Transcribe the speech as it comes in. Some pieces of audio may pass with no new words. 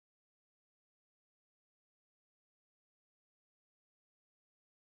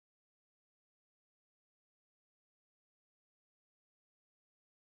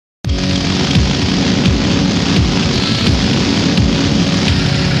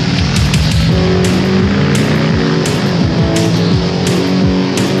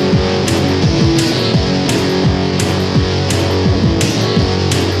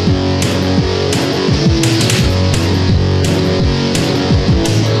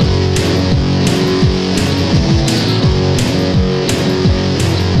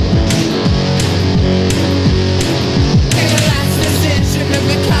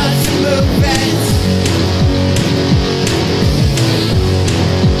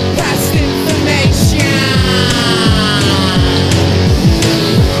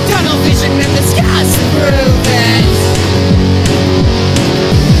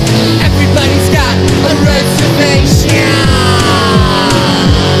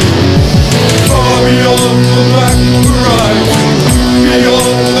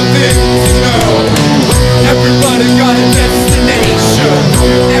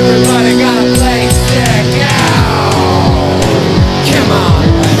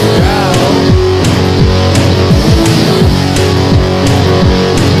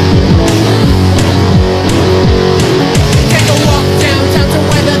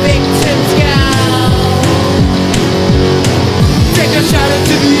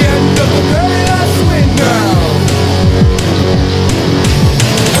to the end of the very last window.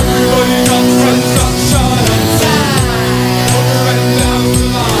 Everybody got friends, got shot on time, over and down the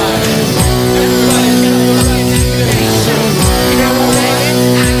line. Everybody got the right destination. You know what I got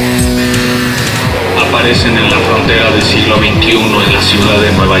mine. Aparecen en la frontera del siglo XXI en la ciudad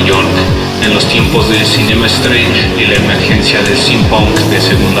de Nueva York, en los tiempos de Cinema Strange y la emergencia del steampunk de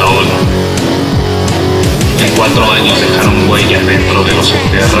segunda ola. En 4 años dejaron huella dentro de lo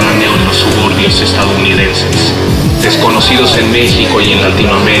subterráneo en los suburbios estadounidenses. Desconocidos en México y en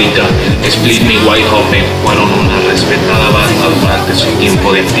Latinoamérica, Split Me Wide Open fueron una respetada banda durante su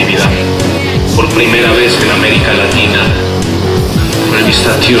tiempo de actividad. Por primera vez en América Latina,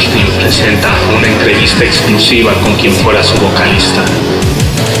 Revista presenta una entrevista exclusiva con quien fuera su vocalista.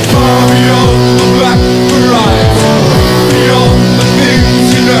 Beyond the black horizon, beyond the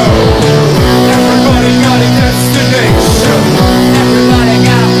things you know. Everybody got a destination. Everybody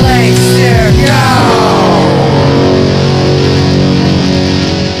got a place to go.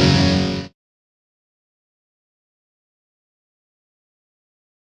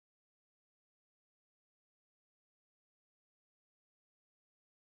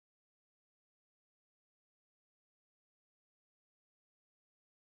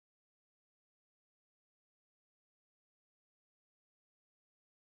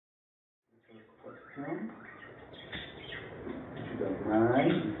 Question. If you don't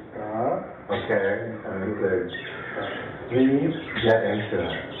mind, start. Okay, very good. Please get into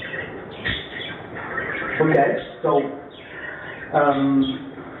it. Okay, so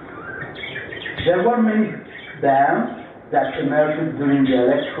there were many bands that emerged during the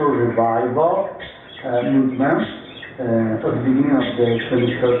electro revival movement at the beginning of the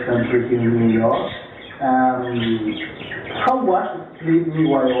 21st century here in New York. How was Split Me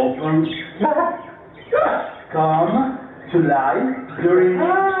Wide Open come to life during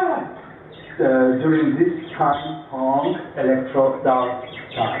this time punk electro dark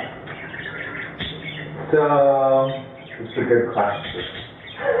time? So, it's a good question.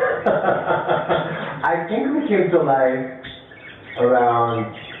 I think we came to life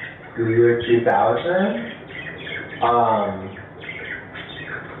around the year 2000.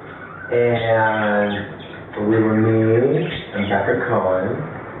 And we were me and Becca Cohen.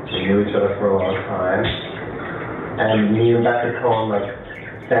 We knew each other for a long time. And me and Becca Cohen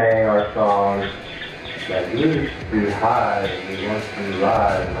sang our songs like, we used to be high, we want to be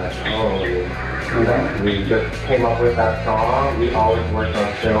live, like, oh, we just came up with that song. We always worked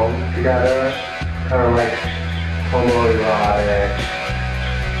on films together, kind of like homoerotic.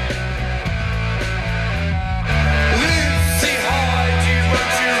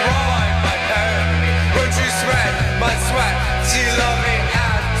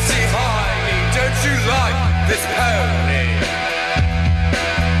 This pony.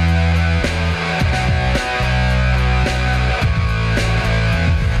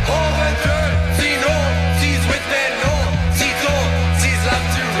 All the dirty naughties with their naughty thoughties love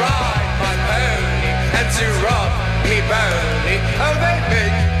to ride my pony and to rub me bony. Oh, they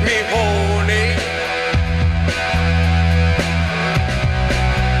make me horny.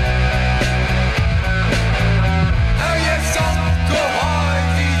 Oh yes, Uncle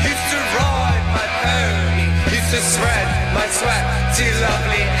Harvey used to ride my pony. To spread my sweaty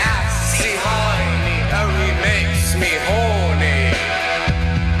lovely assy hiney. Oh, he makes me horny.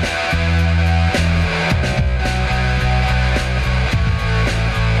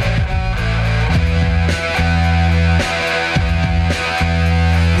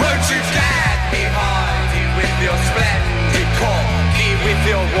 Won't you gag me, Heidi, with your splendid corky, with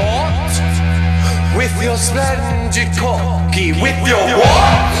your what? With your splendid corky, with your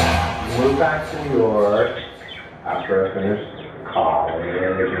what? Moved back to New York after I finished college,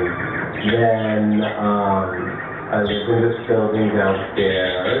 and then I lived in this building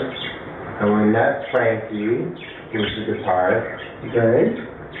downstairs, and we met Frankie, who was the guitarist, Okay.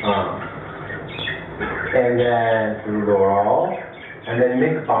 and then through Laurel, and then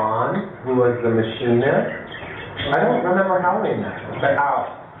Nick Bond, who was the machinist. I don't remember how we met, but out,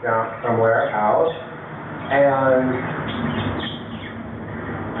 somewhere out, and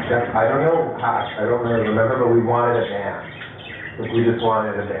I don't know, I don't really remember, but we wanted a band. Like, we just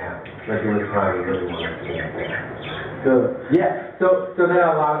wanted a band. Like, it was time we really wanted to be a band. Good. Yeah, so then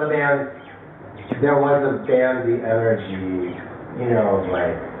a lot of the bands, there was a band, The Energy, you know,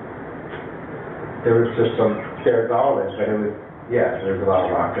 like, there was just some, there's always, but it was, yeah, there was a lot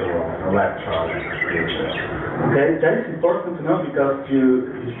of rock and roll and electronic music. Okay, that is important to know because you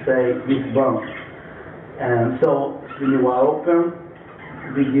say this bump. And so, when you were open,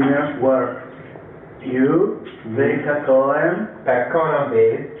 beginners were You, Becca Cohen. Becca Cohen on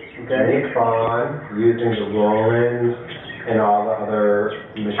bass. Okay. Nick Bond using the Roland and all the other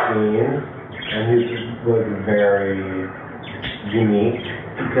machines. And he was very unique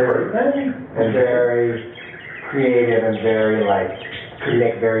person and very creative and very could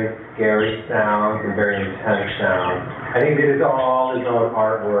make very scary sounds and very intense sounds. I think he did all his own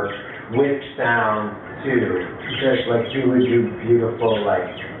artwork with sound too. Just he would do beautiful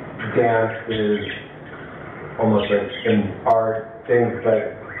dances, almost in art things,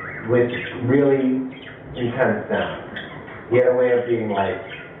 but with really intense sound. He had a way of being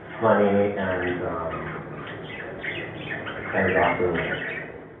funny and also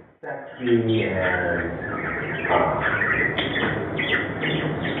sexy and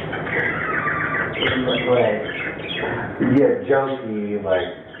jokey,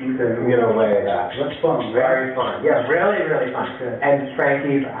 in a way that's fun, very fun. Yeah, really, really fun. Okay. And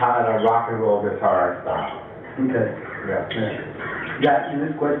Frankie had a rock and roll guitar style. Okay. Yeah. In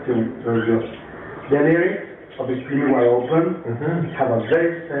this question, Sergio, the lyrics of Extremely Wide Open have a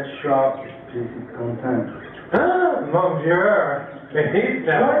very sexual, explicit content. Monsieur,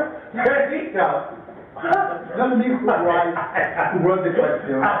 Benito. Not me who wrote the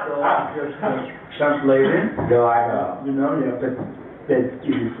question, so I'm just translating. No, I know. But it's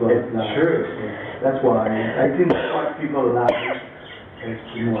easy for us now. It's true. That's why I think that's why people laugh.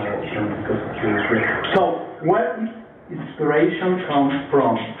 Extremely Wide Open because it's really great. So, what inspiration comes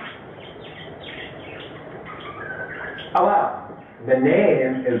from? Oh wow. The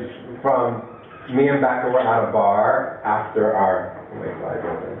name is from me and Becca were at a bar after our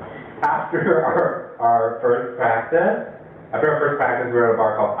first practice. After our first practice, we were at a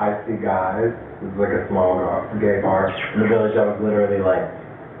bar called I See Guys. It was a small gay bar in the village that was literally the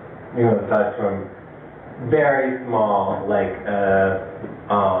size from very small,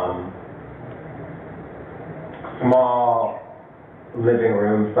 small living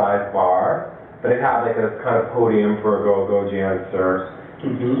room size bar. But it had this kind of podium for a go-go dancer.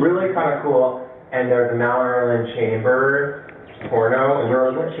 Really kind of cool. And there's a Marilyn Chambers porno, and we were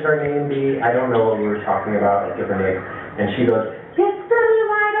like, what should our name be? I don't know what we were talking about, a different name. And she goes, it's really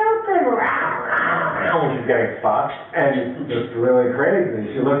wide open. And she's getting fucked. And it's just really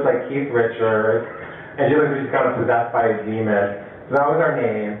crazy. She looks like Keith Richards. And she looks like she's kind of possessed by a demon. So that was our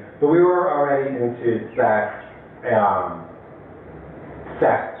name. But we were already into sex,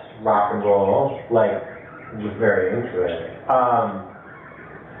 rock and roll, just very into it.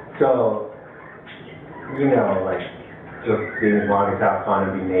 So, just wanting to have fun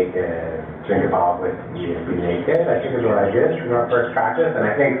and be naked, drink a bottle with you and be naked, I think is what I did in our first practice. And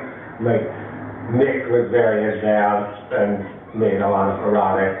I think, Nick was very advanced and made a lot of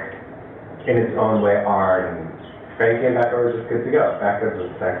erotic, in its own way, art. And Frankie and Becca were just good to go. Becca's a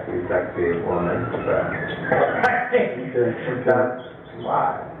sexy, sexy woman. So I think that's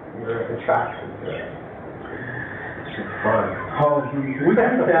why. We're attracted to it. It's fun. We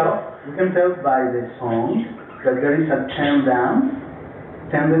can tell by the song that there is a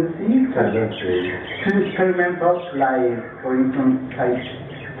tendency to experimental, for instance,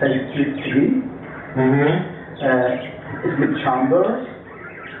 sleep chambers,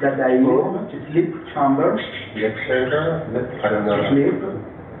 sleep chambers. I don't know. Sleep.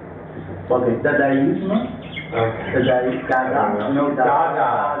 Okay, Dadaism. Okay. Dada.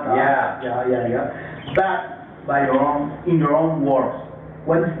 Yeah. But in your own words,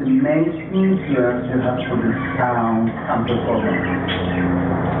 what is the main influence you have for the sound and performance?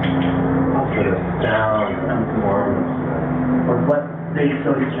 For the sound and performance. Or what makes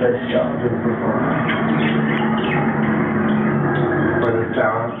so special your performance? For the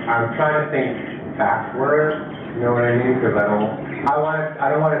sound, I'm trying to think backwards. You know what I mean? Because I don't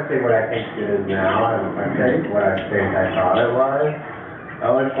want to say what I think it is now. I don't think what I think I thought it was.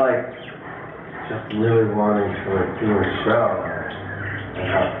 I was just really wanting to do a show and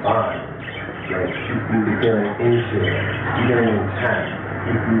have fun. Getting into it, getting intense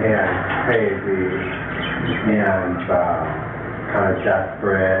and crazy and kind of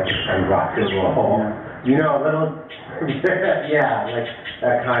desperate and rock and roll. A little,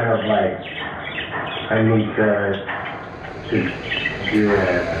 that kind of I need to do it. I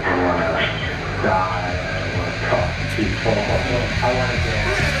don't want to die. I don't want to talk to people. I want to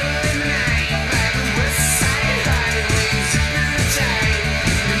dance. West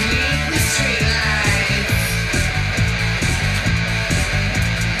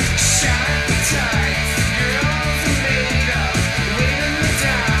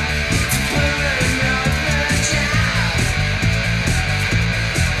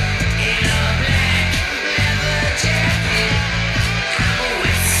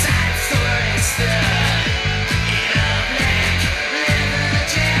Side Forest.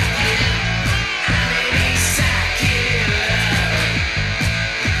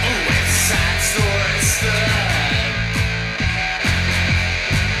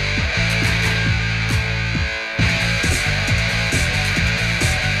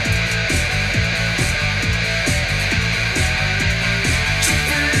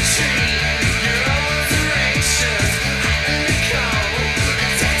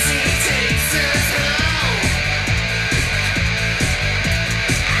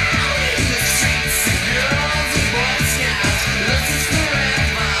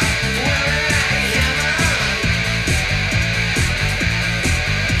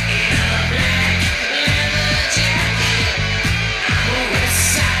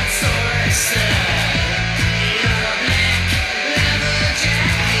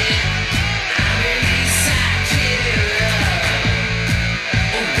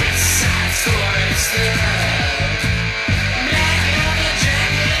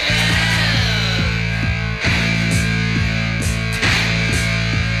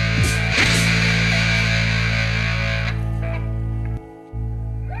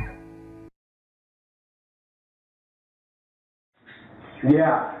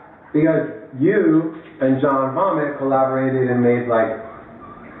 Yeah, because you and John Vomit collaborated and made like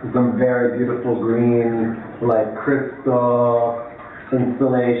some very beautiful green, like crystal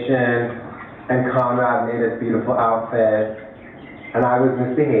installation, and Conrad made this beautiful outfit, and I was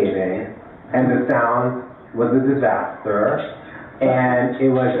misbehaving, and the sound was a disaster, and it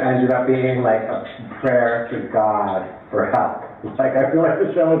ended up being like a prayer to God for help. Like, I feel like the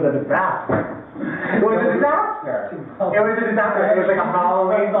show was a disaster. It was a disaster. It was a disaster. It was like a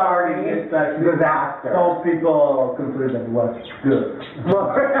Halloween party disaster. Some people consider that was good.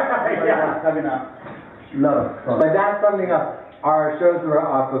 Yeah. Having a lot of fun. But that's something else. Our shows were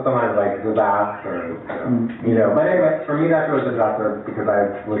also sometimes like disasters, you know. But anyway, for me that show was a disaster because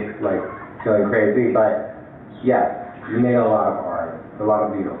I was like feeling crazy. But yes, you made a lot of art, a lot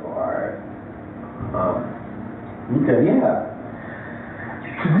of beautiful art. Okay. Yeah.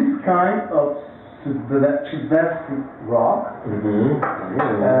 To this kind of subversive rock,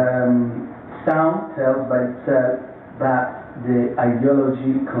 sound tells by itself that the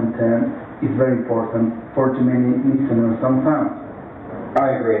ideology content is very important for too many listeners sometimes.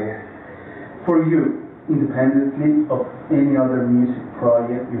 I agree. For you, independently of any other music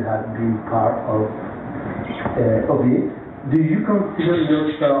project you have been part of it, do you consider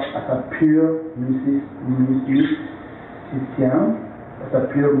yourself as a pure musician, as a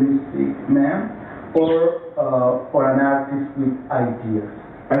pure music man, or an artist with ideas?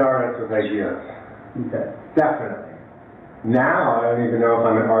 An artist with ideas. Okay. Definitely. Now, I don't even know if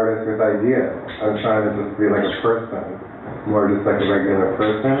I'm an artist with ideas. I'm trying to just be like a person, more just like a regular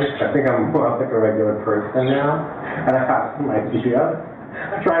person. I think I'm more like a regular person now, and I have some ideas.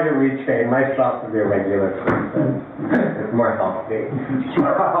 I'm trying to retrain myself to be a regular person. It's more healthy,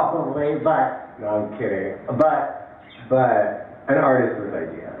 probably, but, no, I'm kidding. But an artist with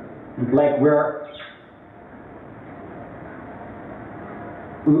ideas. Like, we're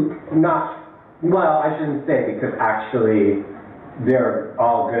not, well, I shouldn't say, because actually they're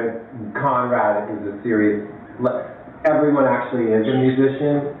all good. Conrad is a serious, everyone actually is a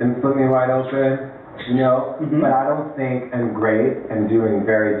musician in Flipping Wide Open, you know, but I don't think, and great, and doing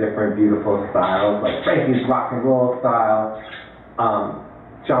very different, beautiful styles, like Frankie's rock and roll style.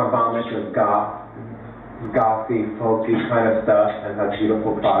 John Vomit does gothy, folky kind of stuff, and has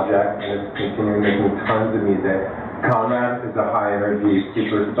beautiful projects, and is continuing making tons of music. Conrad is a high-energy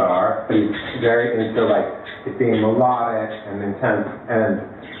superstar, but he's very into, like, it being melodic and intense, and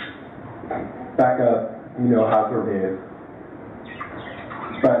Becca, you know, has her days.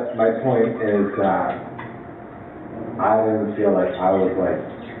 But my point is that I didn't feel like I was,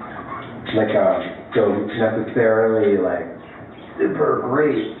 so necessarily, super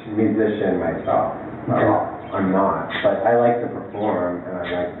great musician myself. I'm not, but I like to perform, and I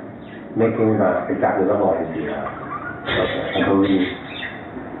like making exactly the whole idea. I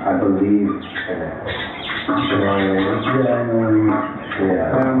believe in it. You know what I mean? Yeah, I know what you mean.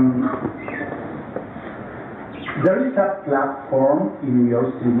 Yeah. There is a platform in New York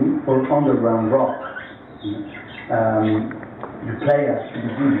City for underground rock. You play at the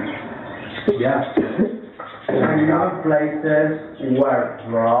beginning. Yeah. And you have places where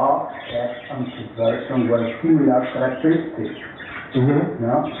rock and subversion were similar characteristics.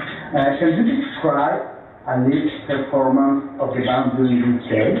 No? Can you describe a live performance of the band during these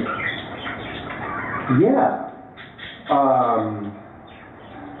days? Yeah.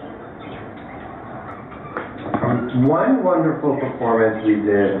 One wonderful performance we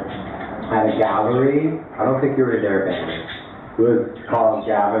did at a gallery, I don't think you were there, Ben. It was called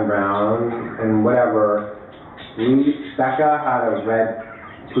Gavin Brown and whatever. Becca had a red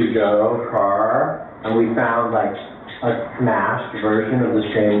Peugeot car, and we found a smashed version of the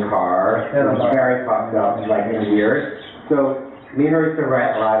same car. It was very fucked up, and weird. So me and her used to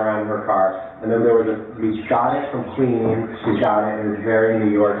ride around in her car, and then we got it from Queens. She got it, and it was very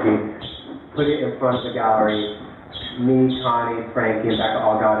New Yorky. Put it in front of the gallery. Me, Connie, Frankie, and Becca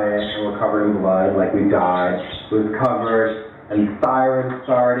all got it, and we're covered in blood, we died. It was covered, and sirens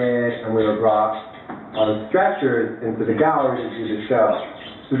started, and we were brought on stretchers into the gallery to do the show.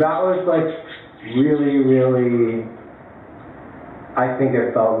 So that was really, really, I think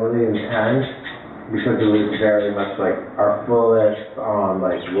it felt really intense because it was very much our fullest on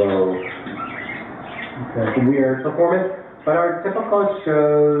low, weird performance. But our typical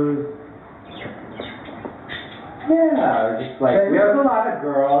shows, yeah, just we have a lot of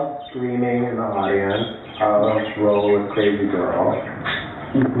girls screaming in the audience. Our role was Crazy Girl.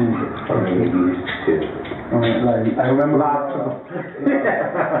 From the 80s too. I remember lots of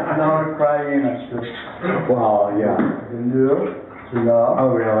now crying actually. Well, yeah.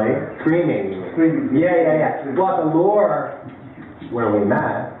 Oh, really? Screaming. Screaming. Yeah. Well, the lore when we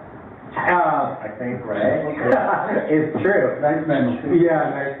met. I think, right? It's true. Nice memory. Yeah,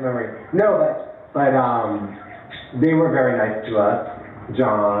 nice memory. No, but they were very nice to us,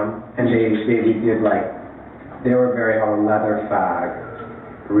 John, and they did like, they were very on leather fag,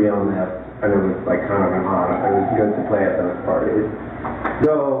 realness, and it was like kind of an honor. It was good to play at those parties.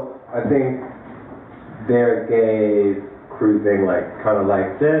 So I think their gay cruising like kind of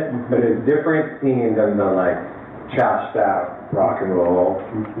liked it, but it's different scene than the like trashed out rock and roll.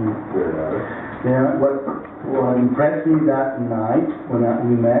 Yeah, what impressed me that night when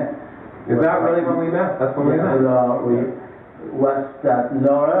we met. Is that really when we met? That's when we met? Was that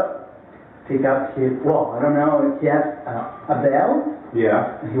Laura picked up his, well, I don't know, he had a bell.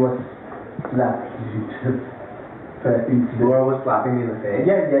 Yeah. And he was slapping into the... Laura was slapping me in the face?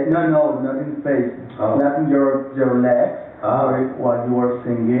 Yeah, no, not in the face. Oh. Slapping your legs while you were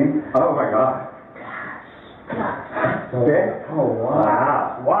singing. Oh my God. Okay. Oh,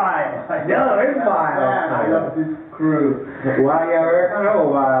 wow. Why? No, it's wild. I love this crew. Well, yeah, we're kind of a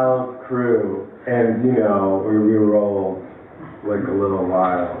wild crew. And, you know, we rolled like a little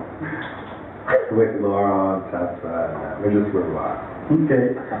wild. With Laura on Tessa. We just were wild.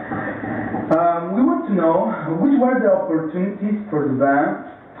 Okay. We want to know, which were the opportunities for the band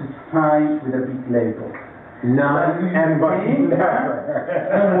to sign with a big label? None and never.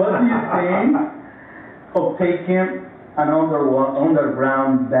 And what do you think of taking an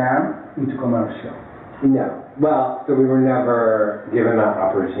underground band into commercial? No. Well, so we were never given that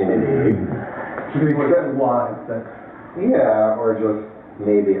opportunity. Why? Yeah, or just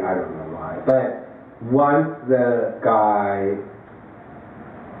maybe, I don't know why. But once the guy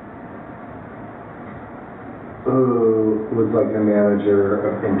who was like the manager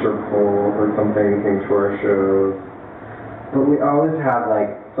of Interpol or something came to our shows, but we always had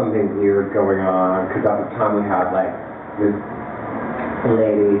like something weird going on, because at the time we had like this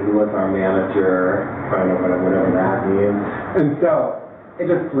lady who was our manager, kind of whatever that means, and so it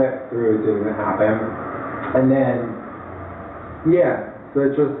just slipped through, it didn't happen, and then yeah, so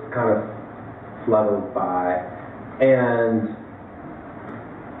it just kind of flooded by, and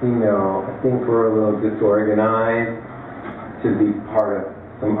you know, I think we're a little disorganized to be part of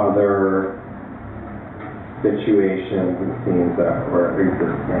some other situations and scenes that were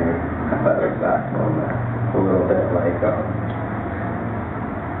existing at that exact moment. A little bit like,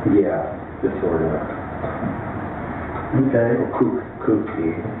 yeah, disorganized. Okay.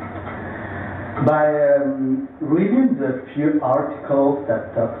 Kooky. By reading the few articles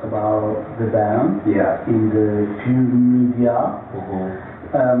that talks about the band Yeah. in the few media,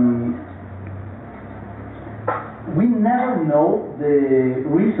 we never know the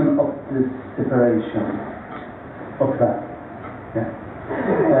reason of the separation of that. Yeah.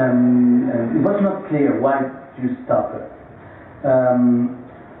 And it was not clear why you stopped it.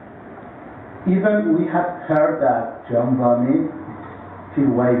 Even we have heard that John Bonnie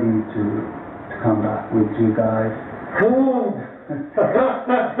still waiting to come back with you guys.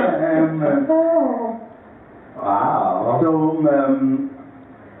 Wow. So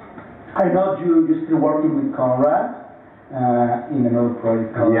I know you're still working with Conrad in another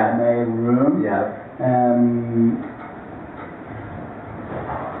project called Mail Room. Yes.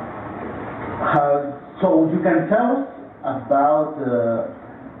 So you can tell us about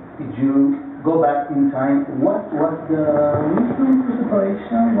if you go back in time, what was the reason for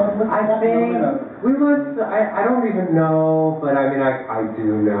separation? I think we was, I don't even know, but I mean, I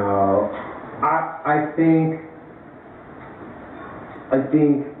do know. I think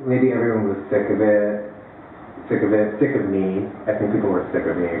maybe everyone was sick of me. I think people were sick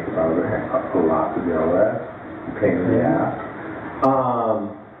of me because I was a lot to deal with. Pain in the ass.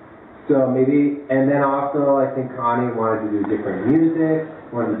 So maybe, and then also I think Connie wanted to do different music,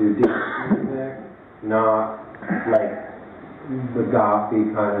 not like the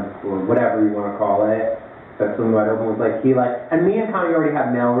gothy kind of, or whatever you want to call it. That's when Wide Open was like, and me and Connie already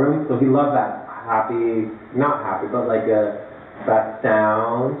had Mail Room, so he loved that not happy, but like that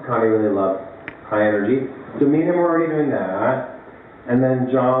sound. Connie really loved high energy. So me and him were already doing that. And then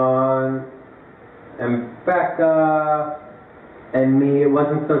John and Becca and me,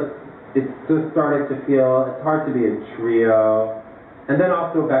 it just started to feel, it's hard to be a trio. And then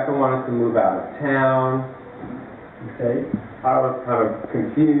also Becca wanted to move out of town. Okay. I was kind of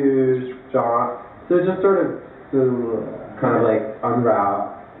confused, John. So it just sort of kind of like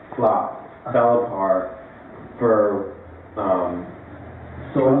unraveled, flopped, fell apart for a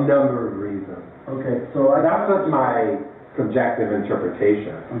number of reasons. Okay, so that's just my subjective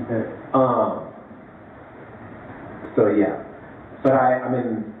interpretation. Okay. So yeah, but I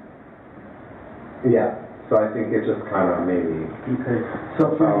mean, yeah. So I think it just kind of maybe. Okay.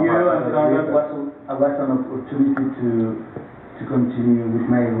 So for you, and Conrad, was an opportunity to continue with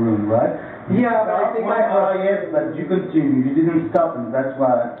my room, right? Yeah, but I think but you continue. You didn't stop, and that's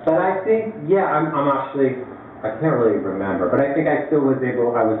why. But I think, yeah, I'm actually, I can't really remember, but I think I was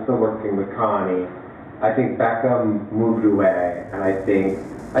still working with Connie. I think Beckham moved away, and I think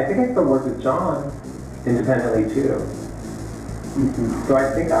I still work with John independently too. Mm-hmm. So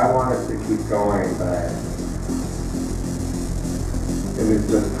I think I wanted to keep going, but it was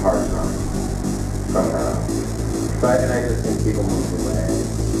just a hard time somehow. And I just think people moved away.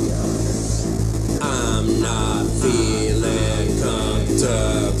 I'm not feeling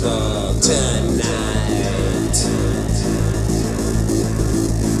comfortable tonight.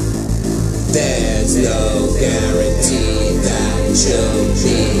 There's no guarantee that you'll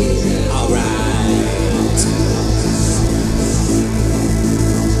be alright.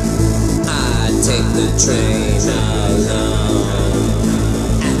 I take the train alone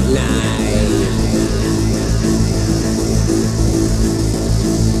at night,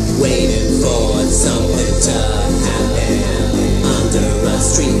 waiting for something to happen under a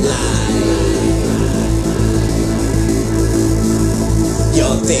street light.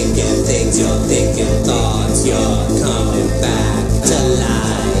 You're thinking things, you're thinking thoughts, you're coming back to life.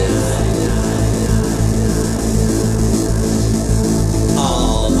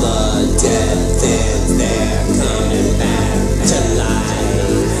 All the dead things, they're coming back to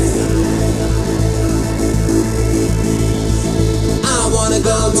life. I wanna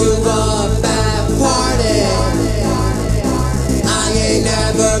go to a bad party. I ain't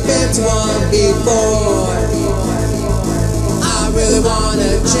never been to one before. I really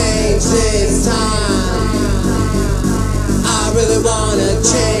wanna change this time. I really wanna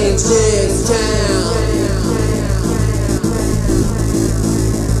change this town.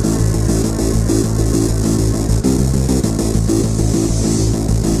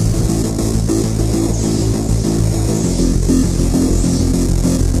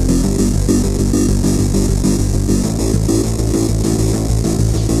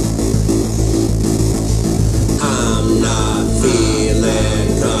 I'm not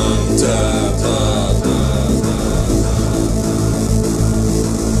feeling comfortable.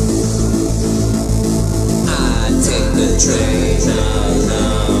 I take the train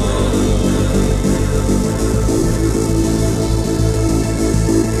alone.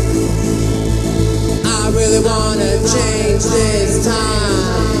 I really wanna change this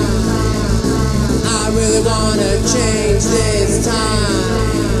time. I really wanna change this time.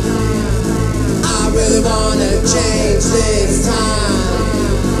 I really wanna change this time.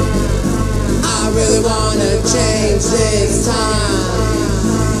 I really wanna change this time.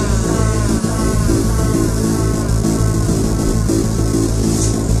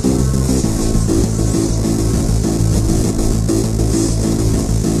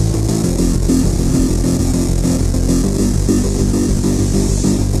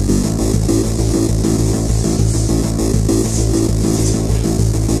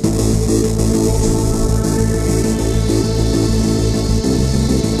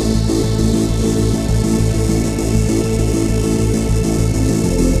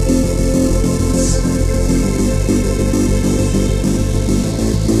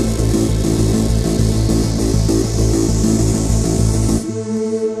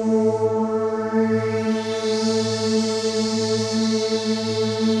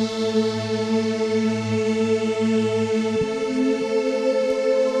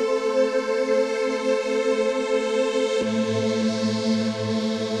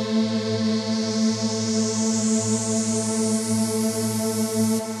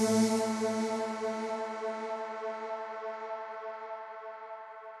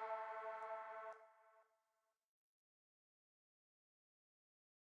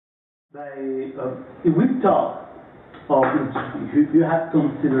 If we talk, or if you have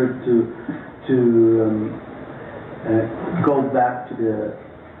considered to go back to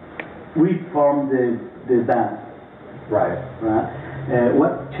reform the band, Right. right?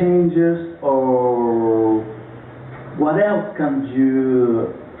 What changes or what else can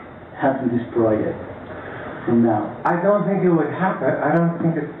you have in this project from now? I don't think it would happen. I don't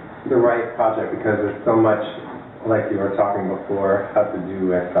think it's the right project because there's so much, like you were talking before, has to do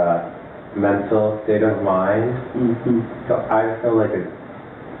with mental state of mind. Mm-hmm. So I feel like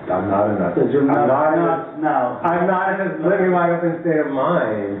I'm not in that. Because you're I'm not now. I'm not in a living wide open state of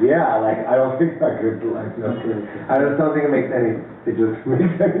mind. Yeah, like I don't think I could. Like, I just don't think it makes any. It just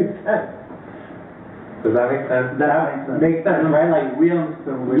makes any sense. Does that make sense? That makes sense, right? Like we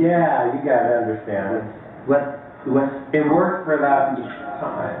understand. yeah, you gotta understand. What It worked for that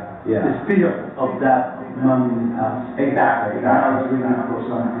time. Yeah. the spirit of that mum house. Exactly. I was looking for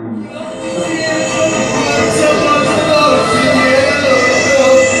something.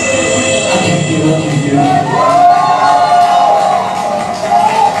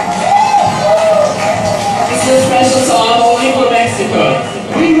 This is a special song only for Mexico.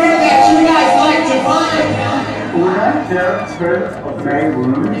 We heard that you guys like to find. When I first of my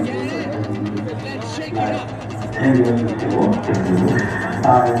room, like 10 years before, I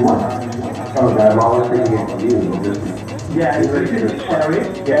was. Oh, I'm always thinking of you. Yeah, it was Eric.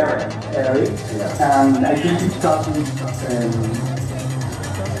 Yeah. And I think it started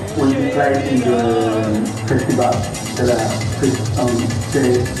when we played in the festival, we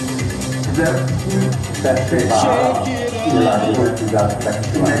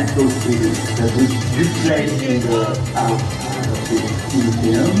played in the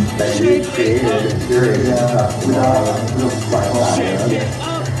museum. That you created a series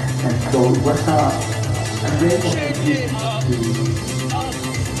And so what's a great opportunity to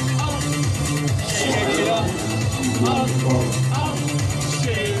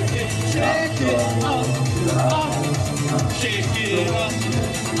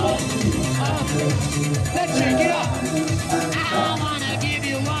Let's shake it up. I wanna give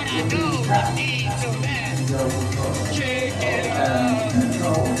you what I know you need so bad. Shake it up.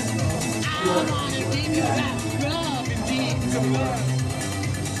 I wanna give you that love you need so much.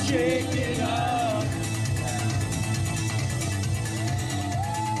 Shake it up.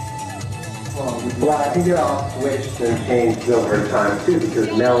 Well, I think it all switched and changed over time too, because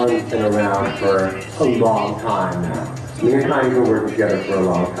Melon's been around for a long time now. Me and Connie's been working together for a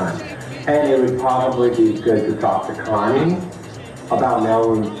long time. And it would probably be good to talk to Connie about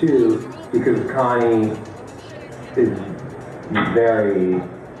Melon too, because Connie is very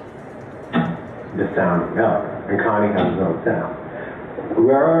the sound of Melon, and Connie has his own sound. When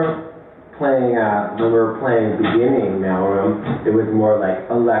we were playing beginning Mailroom, it was more like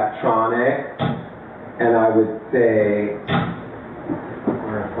electronic, and I would say,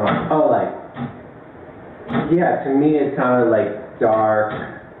 to me it sounded like dark,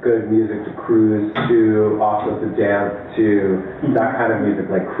 good music to cruise to, also to dance to, that kind of music,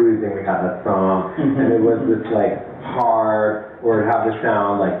 like Cruising, we had that song, and it was this like hard, or it had the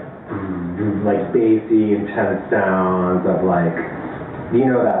sound like bassy, intense sounds of like, you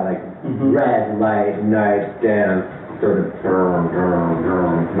know that like red light, night dance, sort of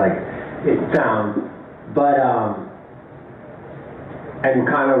like it sounds, but and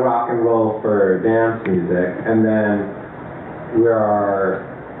kind of rock and roll for dance music, and then we are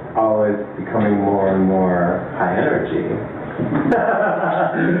always becoming more and more high energy.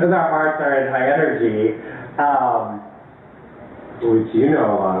 Because our hearts are in high energy, which you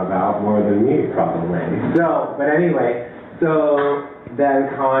know a lot about, more than me probably. So, but anyway, so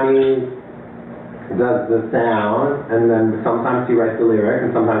then Connie does the sound, and then sometimes he writes the lyric,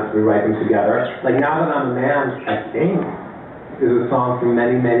 and sometimes we write them together. Like Now That I'm a Man, I think, is a song from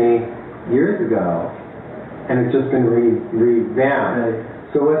many, many years ago, and it's just been revamped.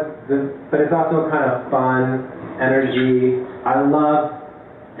 So but it's also kind of fun, energy. I love,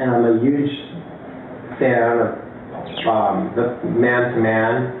 and I'm a huge fan of the Man to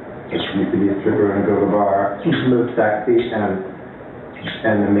Man, which used to be a stripper and go to bar. So sexy and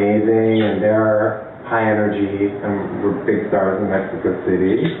amazing, and they're high energy, and we're big stars in Mexico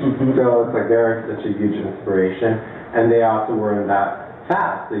City. So it's like they're such a huge inspiration. And they also were in that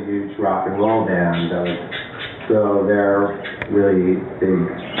Fast, a huge rock and roll band. So they're really big,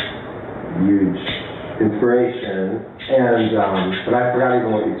 huge inspiration. And but I forgot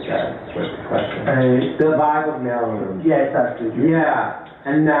even what you said. What's the question? The vibe of Mailroom. Yeah, exactly. Yeah,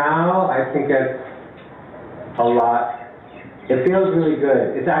 and now I think it's a lot. It feels really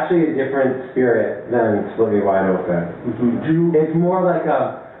good. It's actually a different spirit than Split Me Wide Open. It's more like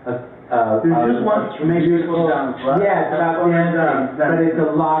you just want to make people dance, right? Yeah, it's about dancing, but it's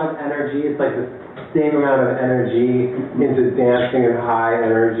a lot of energy. It's like the same amount of energy into dancing and high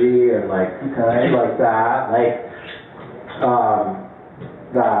energy and like that. Like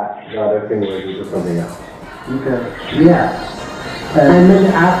that. The other thing was just something else. Okay. Yeah. And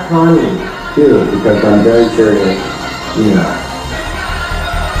then ask Connie too, because I'm very curious. You know.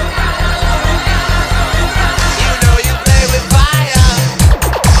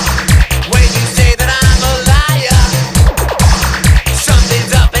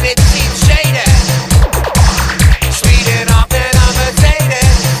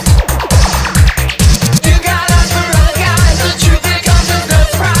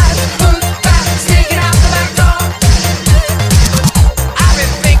 I've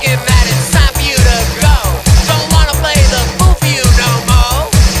been thinking that it's time for you to go. Don't wanna play the fool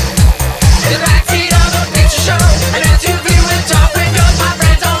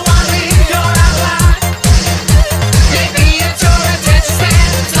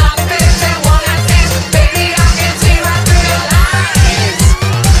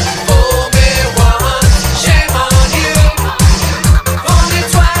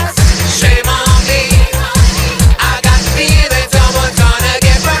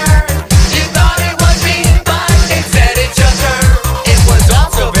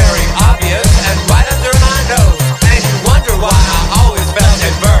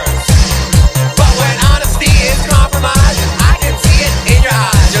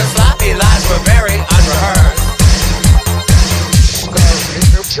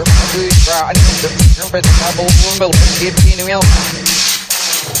Español.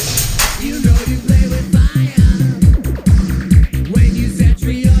 You know you play with fire when you set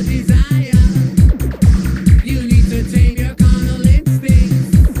free your desire. You need to tame your carnal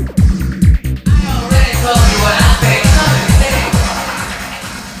instincts. I already told you what I think.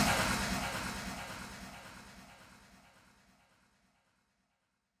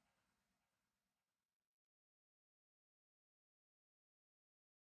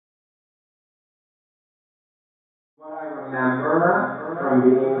 What I remember from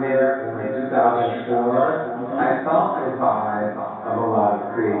being there in like 2004, I felt the vibe of a lot of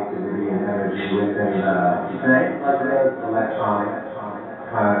creativity and energy within the electronic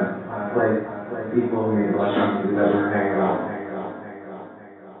kind of place, people who made electronic music that we were hanging out.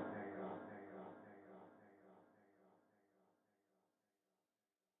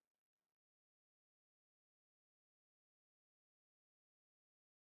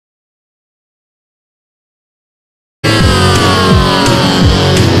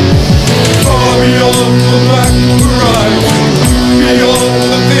 Far beyond the black horizon, beyond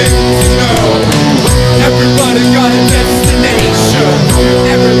the things you know. Everybody got a destination.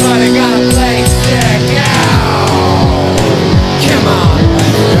 Everybody got a place to go. Come on,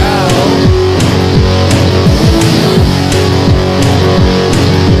 let's go.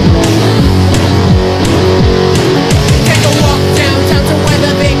 Take a walk downtown to where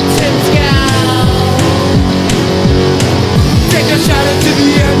the victims go. Take a shot into the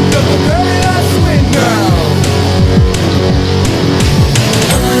end of the very last window.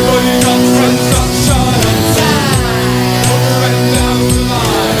 Everybody got friends that shine outside, over and down the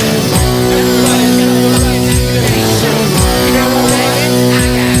line. Everybody's got a fucking destination. You know what I mean?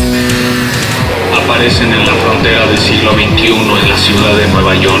 Aparecen en la frontera del siglo XXI en la ciudad de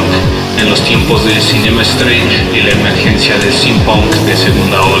Nueva York, en los tiempos de Cinema Strange y la emergencia del steampunk de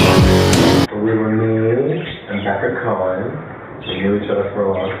segunda ola. We were me and Becca Cohen. We knew each other for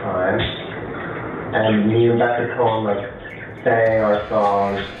a long time. And me and Becca Cohen like sang our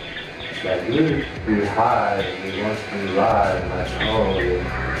songs like we used to be high, we want to ride, like oh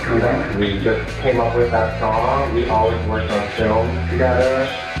we just came up with that song. We always worked on film together,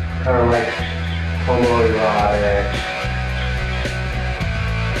 kind of like homoerotic.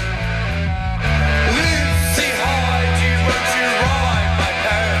 Lucy Hyde, won't you ride my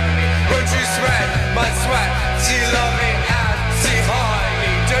pony? Won't you sweat my sweat? Do you love me and see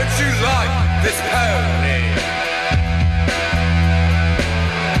Hyde? Don't you like this pony?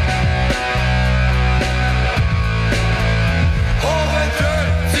 All the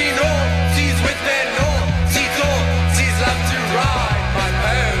dirty naughties with their naughty thoughties love to ride my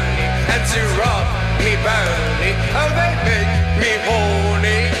pony and to rub me bony. Oh, they make me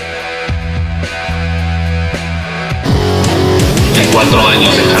horny. En 4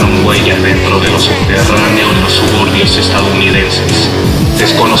 años dejaron huella dentro de lo subterráneo en los suburbios estadounidenses.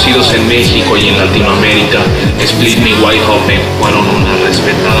 Desconocidos en México y en Latinoamérica, Split Me Wide Open fueron una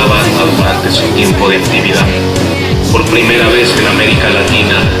respetada banda durante su tiempo de actividad. Por primera vez en América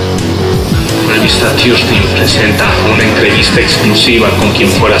Latina, Revista presenta una entrevista exclusiva con quien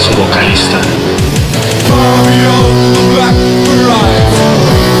fuera su vocalista. Far beyond the black horizon,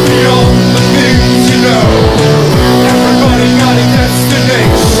 beyond the things you know. Everybody got a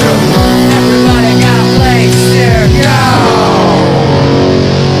destination. Everybody got a place to go.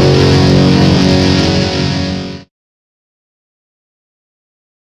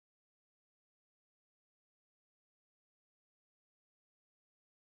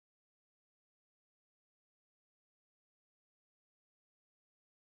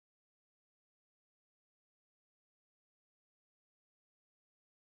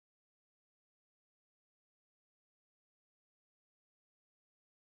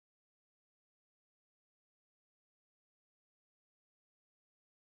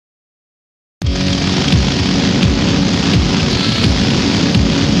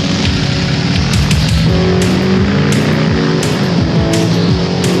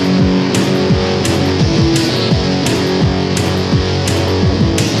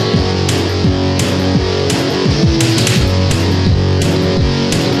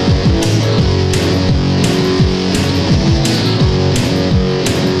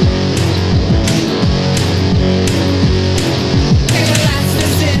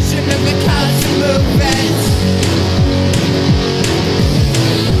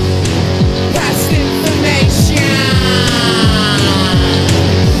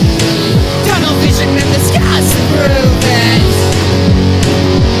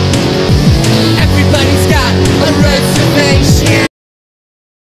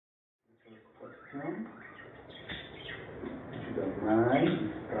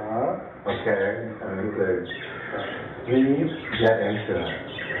 please get into it.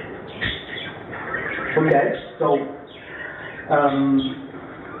 Okay, so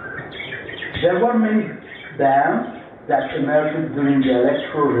there were many bands that emerged during the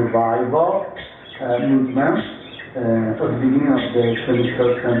electro revival movement at the beginning of the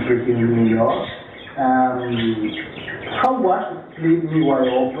 21st century here in New York. How was Leave Me Wide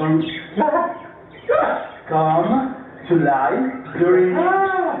Open come to life during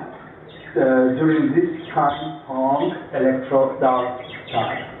this time punk electro dark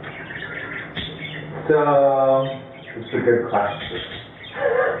time? So, it's a good question.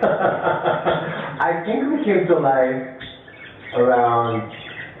 I think we came to life around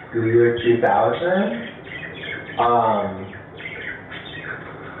the year 2000.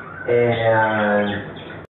 And